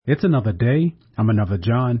It's another day. I'm another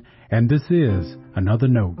John, and this is Another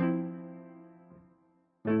Note.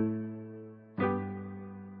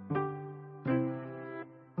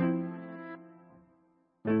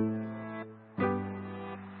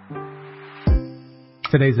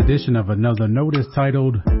 Today's edition of Another Note is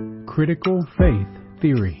titled Critical Faith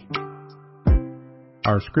Theory.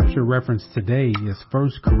 Our scripture reference today is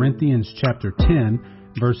 1 Corinthians chapter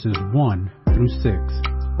 10, verses 1 through 6.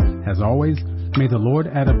 As always, may the Lord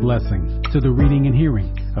add a blessing to the reading and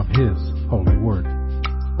hearing of His holy word.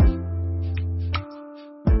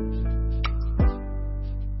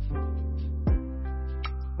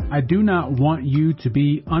 I do not want you to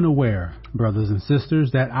be unaware, brothers and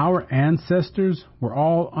sisters, that our ancestors were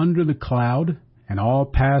all under the cloud and all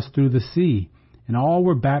passed through the sea, and all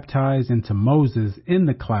were baptized into Moses in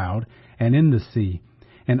the cloud and in the sea,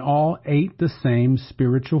 and all ate the same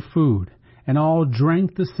spiritual food, and all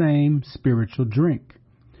drank the same spiritual drink.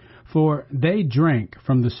 For they drank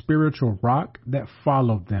from the spiritual rock that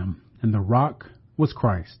followed them, and the rock was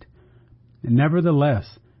Christ.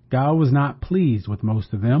 Nevertheless, God was not pleased with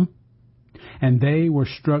most of them, and they were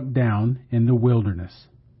struck down in the wilderness.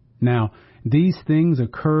 Now, these things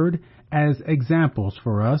occurred as examples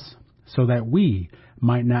for us, so that we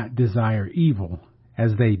might not desire evil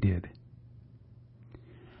as they did.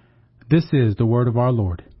 This is the word of our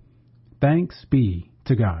Lord. Thanks be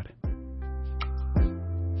to God.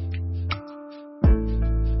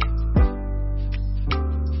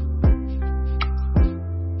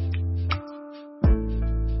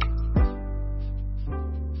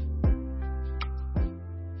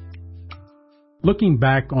 Looking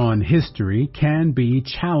back on history can be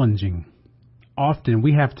challenging. Often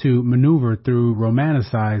we have to maneuver through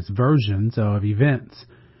romanticized versions of events.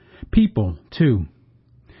 People, too.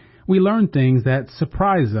 We learn things that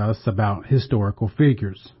surprise us about historical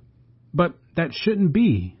figures. But that shouldn't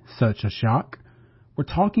be such a shock. We're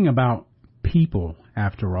talking about people,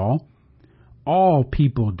 after all. All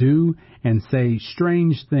people do and say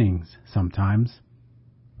strange things sometimes.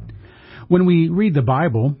 When we read the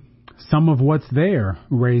Bible, some of what's there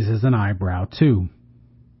raises an eyebrow, too.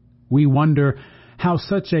 We wonder how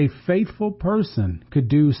such a faithful person could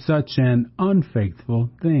do such an unfaithful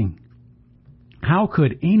thing. How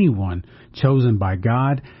could anyone chosen by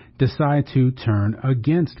God decide to turn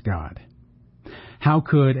against God? How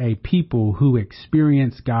could a people who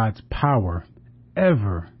experience God's power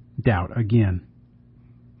ever doubt again?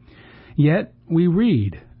 Yet we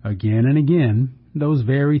read again and again those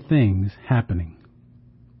very things happening.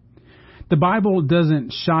 The Bible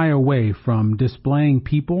doesn't shy away from displaying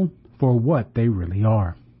people for what they really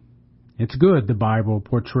are. It's good the Bible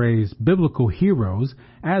portrays biblical heroes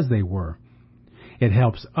as they were. It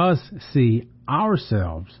helps us see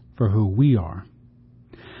ourselves for who we are.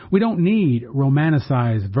 We don't need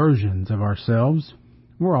romanticized versions of ourselves.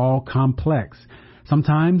 We're all complex.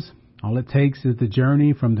 Sometimes all it takes is the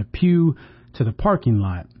journey from the pew to the parking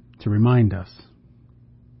lot to remind us.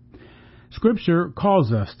 Scripture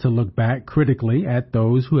calls us to look back critically at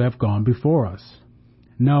those who have gone before us.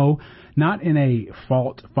 No, not in a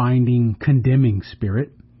fault-finding, condemning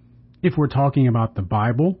spirit. If we're talking about the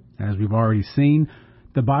Bible, as we've already seen,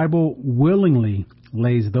 the Bible willingly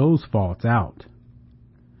lays those faults out.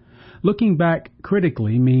 Looking back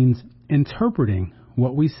critically means interpreting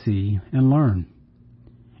what we see and learn.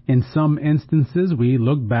 In some instances, we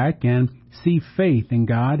look back and see faith in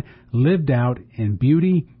God lived out in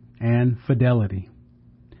beauty and fidelity.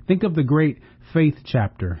 Think of the great faith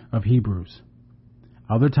chapter of Hebrews.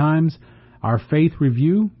 Other times, our faith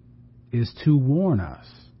review is to warn us.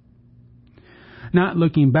 Not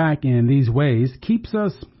looking back in these ways keeps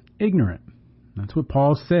us ignorant. That's what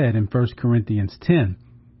Paul said in 1 Corinthians 10.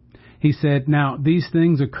 He said, "Now these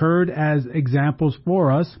things occurred as examples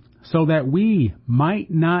for us, so that we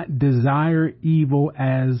might not desire evil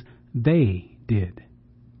as they did."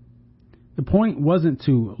 The point wasn't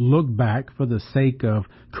to look back for the sake of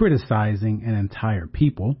criticizing an entire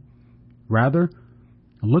people. Rather,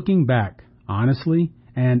 looking back honestly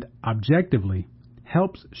and objectively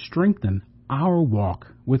helps strengthen our walk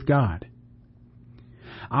with God.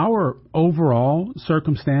 Our overall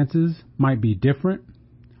circumstances might be different,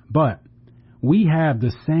 but we have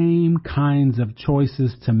the same kinds of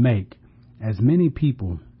choices to make as many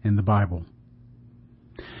people in the Bible.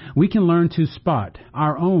 We can learn to spot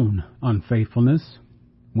our own unfaithfulness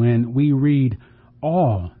when we read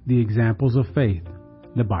all the examples of faith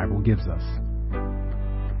the Bible gives us.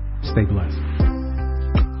 Stay blessed.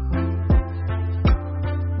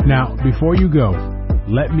 Now, before you go,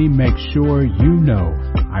 let me make sure you know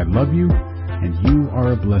I love you and you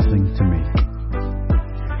are a blessing to me.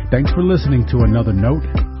 Thanks for listening to Another Note.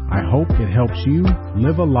 I hope it helps you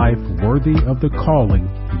live a life worthy of the calling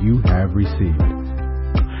you have received.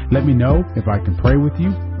 Let me know if I can pray with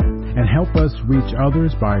you and help us reach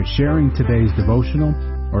others by sharing today's devotional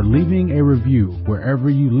or leaving a review wherever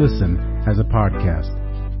you listen as a podcast.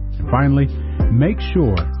 And finally, make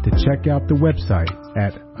sure to check out the website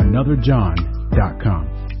at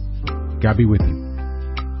anotherjohn.com. God be with you.